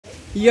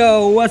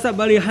Yo, what's up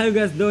Bali? How you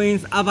guys doing?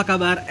 Apa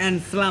kabar? And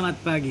selamat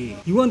pagi.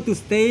 You want to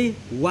stay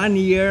 1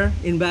 year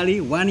in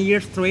Bali, 1 year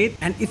straight,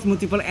 and it's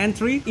multiple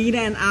entry, in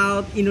and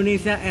out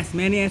Indonesia as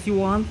many as you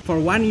want for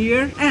 1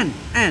 year, and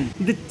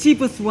the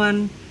cheapest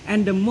one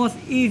and the most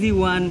easy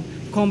one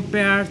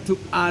compared to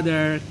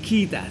other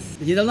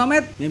kitas. Digital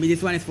Nomad, maybe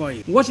this one is for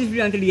you. Watch this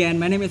video until the end.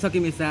 My name is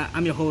TokoCrypto.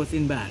 I'm your host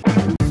in Bali.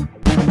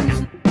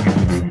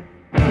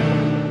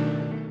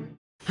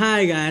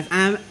 Hi guys,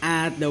 I'm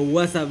at the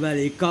What's Up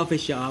Bali coffee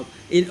shop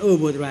in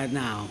Ubud right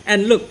now.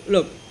 And look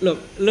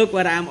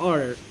what I'm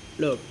ordered.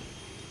 Look,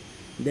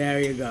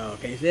 there you go.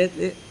 Can you see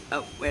it?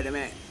 Oh, wait a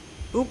minute.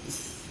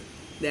 Oops,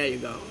 there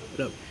you go.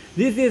 Look,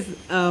 this is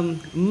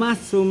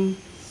mushroom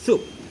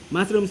soup.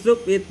 Mushroom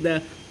soup with the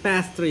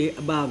pastry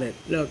above it.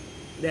 Look,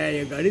 there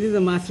you go. This is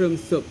a mushroom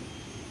soup.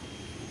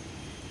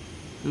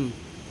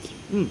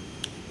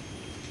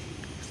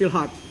 Still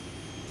hot.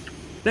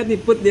 Let me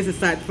put this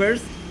aside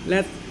first.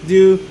 Let's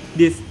do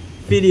this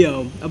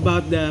video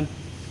about the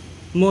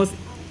most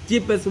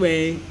cheapest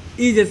way,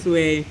 easiest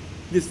way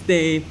to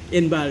stay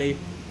in Bali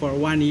for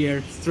 1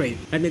 year straight.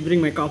 Let me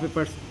drink my coffee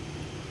first.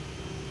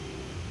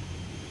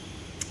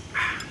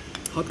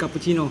 Hot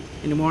cappuccino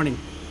in the morning.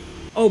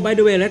 Oh, by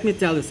the way, let me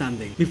tell you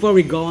something. Before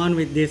we go on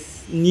with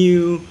this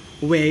new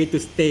way to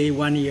stay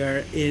 1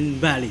 year in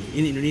Bali,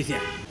 in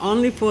Indonesia.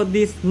 Only for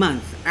this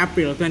month,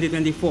 April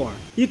 2024,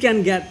 you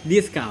can get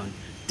discount.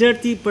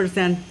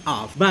 30%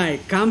 off by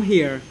come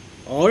here,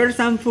 order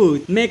some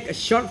food, make a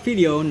short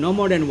video no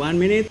more than 1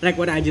 minute, like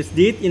what I just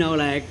did, you know,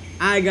 like,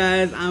 hi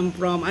guys, I'm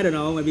from, I don't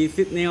know, maybe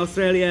Sydney,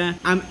 Australia,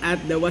 I'm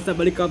at the What's Up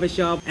Bali coffee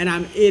shop and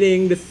I'm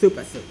eating the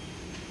super soup.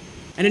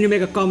 And then you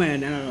make a comment,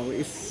 I don't know,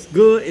 it's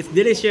good, it's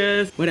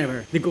delicious,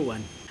 whatever, the good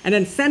one. And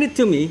then send it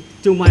to me,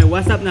 to my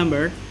WhatsApp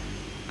number.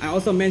 I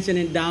also mention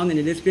it down in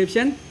the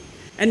description.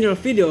 And your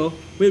video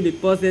will be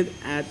posted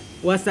at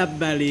What's Up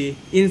Bali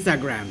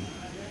Instagram.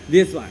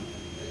 This one.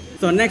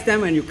 So next time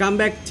when you come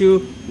back to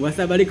What's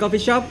Up Bali coffee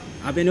shop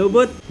up in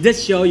Ubud,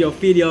 just show your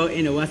video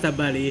in the What's Up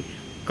Bali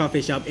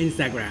coffee shop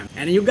Instagram.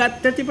 And you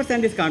got 30%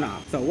 discount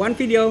off. So one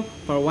video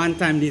for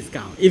one-time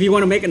discount. If you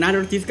want to make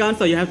another discount,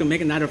 so you have to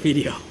make another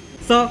video.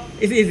 So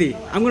it's easy.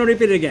 I'm going to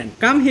repeat it again.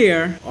 Come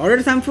here, order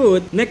some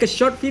food, make a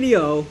short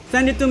video,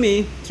 send it to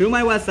me through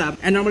my WhatsApp.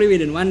 And normally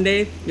within 1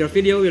 day, your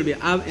video will be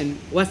up in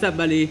What's Up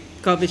Bali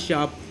coffee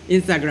shop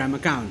Instagram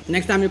account.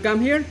 Next time you come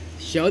here,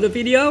 show the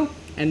video,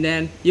 and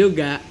then you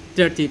got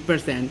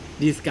 30%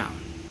 discount.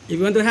 If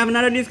you want to have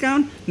another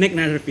discount, make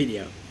another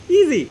video.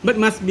 Easy, but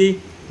must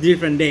be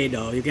different day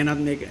though. You cannot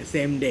make the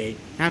same day.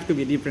 Have to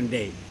be different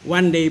day.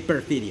 1 day per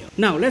video.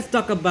 Now let's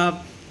talk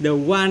about the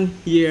 1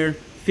 year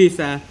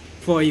visa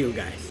for you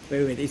guys.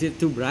 Wait, is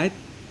it too bright?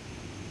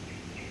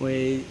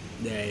 Wait,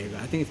 there you go.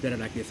 I think it's better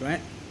like this,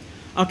 right?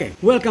 Okay,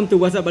 welcome to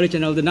What's Up Bali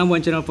channel, the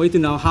 #1 channel for you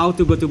to know how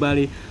to go to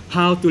Bali,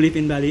 how to live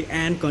in Bali,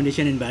 and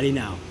condition in Bali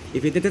now.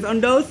 If you're interested on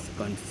those,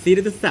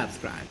 consider to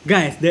subscribe.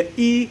 Guys, the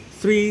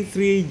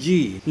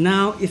E33G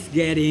now is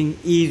getting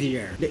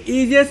easier. The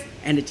easiest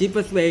and the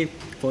cheapest way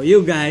for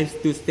you guys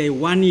to stay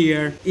 1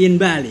 year in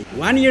Bali.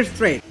 1 year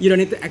straight. You don't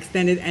need to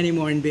extend it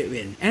anymore in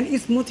between. And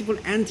it's multiple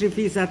entry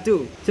visa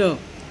too. So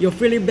you're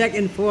freely back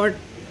and forth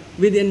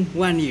within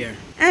 1 year.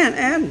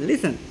 And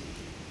listen,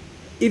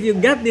 if you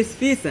get this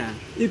visa,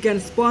 you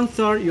can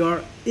sponsor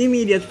your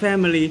immediate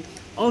family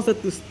also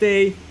to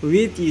stay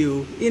with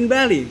you in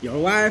Bali. Your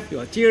wife,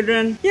 your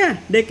children,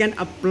 yeah, they can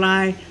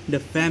apply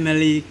the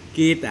family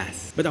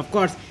kitas. But of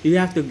course, you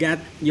have to get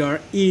your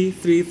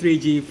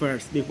E33G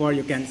first before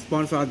you can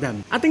sponsor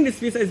them. I think this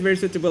visa is very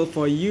suitable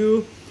for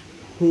you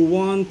who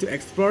want to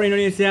explore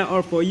Indonesia,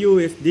 or for you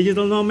is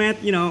digital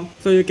nomad, you know,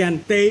 so you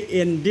can stay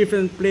in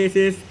different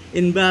places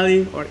in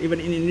Bali or even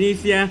in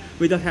Indonesia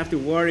without have to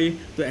worry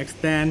to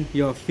extend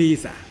your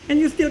visa. And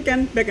you still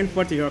can back and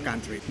forth to your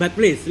country. But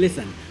please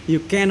listen, you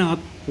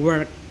cannot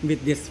work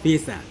with this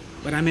visa.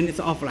 But I mean, it's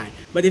offline.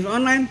 But if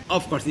online,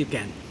 of course you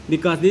can,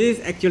 because this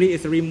is actually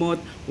is a remote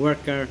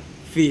worker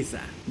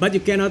visa. But you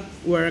cannot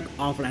work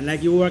offline,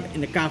 like you work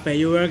in the cafe,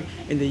 you work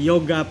in the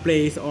yoga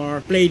place,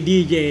 or play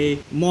DJ,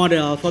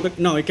 model, photo.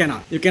 No, you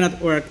cannot. You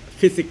cannot work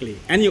physically.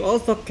 And you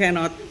also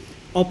cannot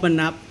open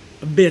up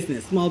a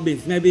business, small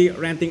business, maybe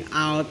renting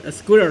out a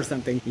scooter or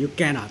something. You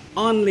cannot.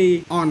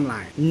 Only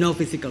online, no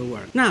physical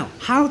work. Now,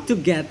 how to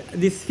get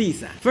this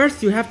visa?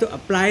 First, you have to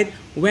apply it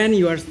when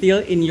you are still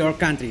in your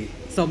country.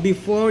 So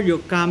before you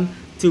come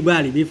to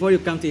Bali, before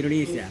you come to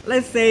Indonesia.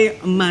 Let's say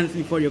a month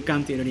before you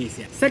come to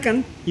Indonesia.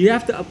 Second, you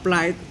have to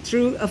apply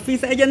through a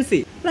visa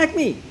agency, like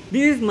me.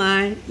 This is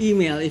my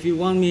email if you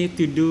want me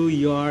to do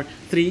your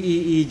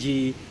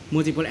 3EEG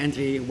multiple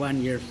entry 1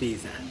 year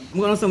visa. I'm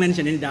going to also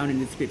mention it down in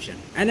the description.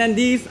 And then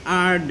these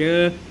are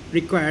the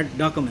required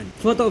documents.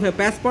 Photo of your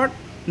passport,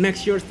 make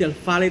sure still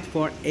valid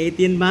for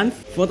 18 months.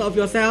 Photo of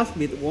yourself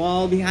with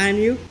wall behind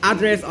you.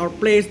 Address or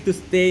place to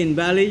stay in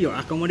Bali, your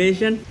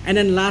accommodation. And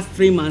then last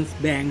 3 months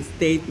bank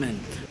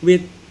statement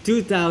with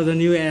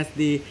 2,000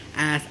 USD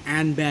as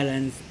end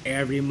balance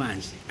every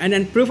month. And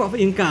then proof of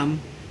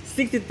income,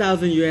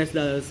 60,000 US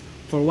dollars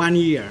for 1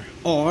 year.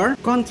 Or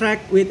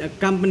contract with a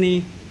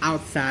company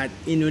outside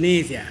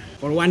Indonesia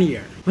for 1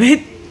 year.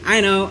 Wait,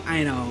 I know.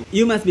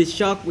 You must be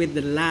shocked with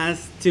the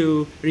last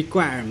two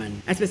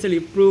requirements, especially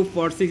proof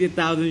for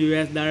 60,000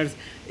 US dollars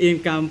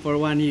income for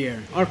 1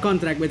 year or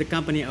contract with a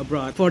company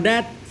abroad. For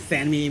that,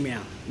 send me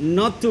email.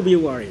 Not to be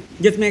worried.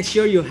 Just make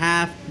sure you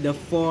have the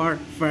 4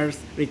 first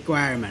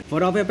requirements.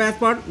 Photo of your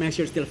passport, make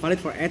sure it's still valid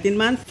for 18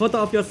 months. Photo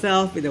of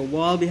yourself with a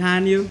wall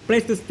behind you.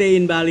 Place to stay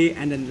in Bali,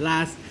 and then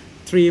last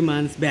 3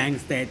 months bank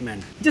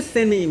statement. Just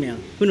send me email.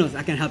 Who knows,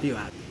 I can help you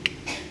out.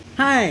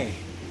 Hi,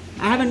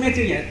 I haven't met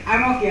you yet.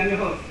 I'm Oki, I'm your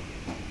host.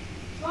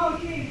 Oh,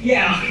 okay.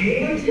 Yeah,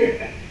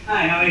 okay.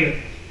 Hi, how are you?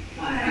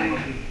 Hi, I'm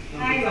Oki.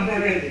 Hi. How's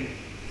everything?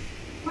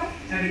 What?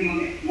 Everything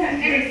okay? Yeah,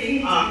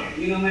 everything.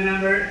 You know my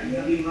number. I'm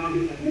coming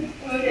wrong.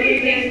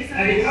 Okay.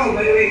 Oh,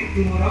 by the way,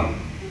 tomorrow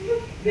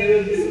there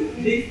will be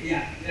this.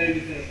 Yeah, there will be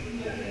this.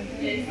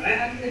 Yes.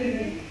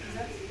 Alright?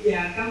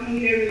 Yeah, come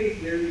here. It's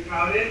very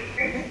crowded.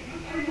 And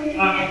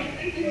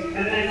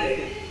then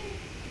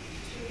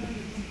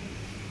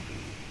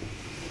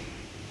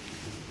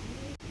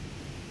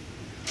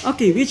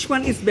okay, which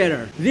one is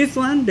better? This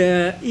one,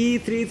 the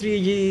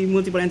E33G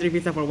multiple entry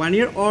visa for 1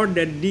 year, or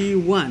the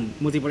D1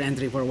 multiple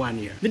entry for 1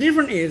 year? The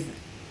difference is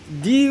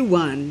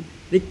D1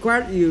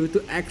 requires you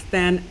to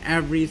extend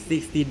every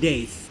 60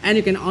 days, and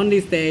you can only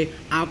stay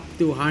up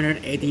to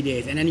 180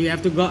 days, and then you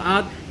have to go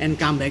out and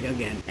come back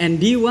again. And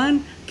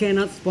D1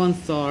 cannot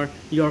sponsor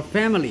your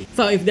family.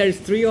 So if there's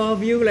 3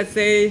 of you, let's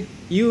say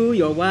you,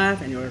 your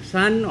wife, and your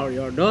son or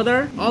your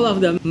daughter, all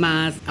of them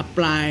must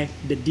apply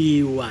the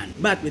D1.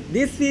 But with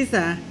this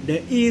visa, the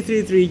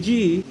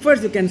E33G,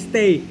 first you can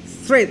stay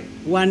straight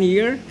 1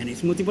 year, and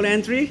it's multiple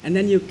entry, and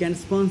then you can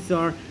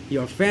sponsor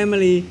your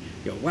family,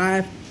 your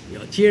wife,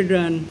 your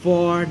children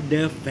for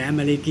the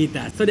family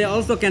kita. So they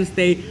also can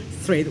stay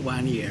straight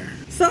 1 year.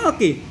 So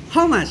okay,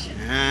 how much?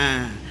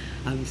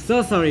 I'm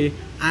so sorry,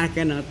 I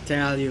cannot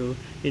tell you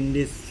in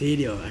this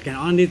video. I can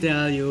only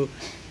tell you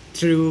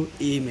through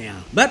email.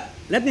 But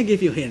let me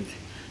give you a hint.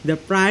 The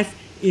price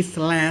is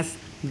less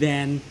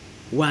than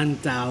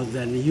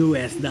 1,000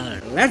 US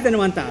dollar. Less than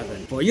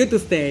 1,000 for you to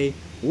stay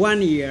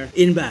 1 year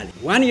in Bali.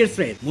 1 year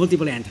straight,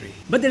 multiple entry.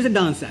 But there's a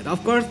downside.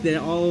 Of course,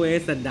 there's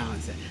always a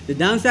downside. The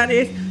downside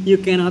is you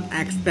cannot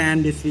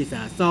extend this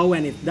visa. So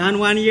when it's done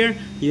 1 year,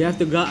 you have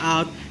to go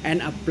out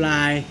and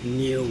apply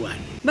new one.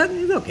 But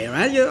it's okay,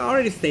 right? You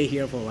already stay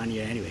here for 1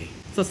 year anyway.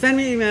 So send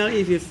me email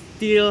if you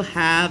still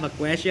have a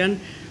question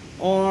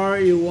or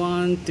you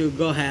want to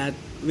go ahead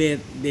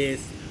with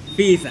this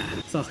visa.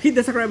 So hit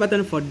the subscribe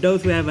button for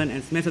those who haven't,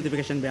 and smash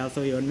notification bell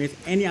so you won't miss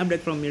any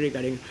update from me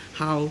regarding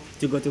how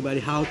to go to Bali,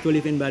 how to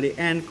live in Bali,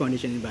 and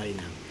condition in Bali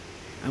now.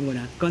 I'm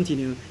gonna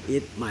continue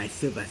eat my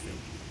super soup.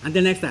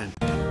 Until next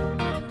time.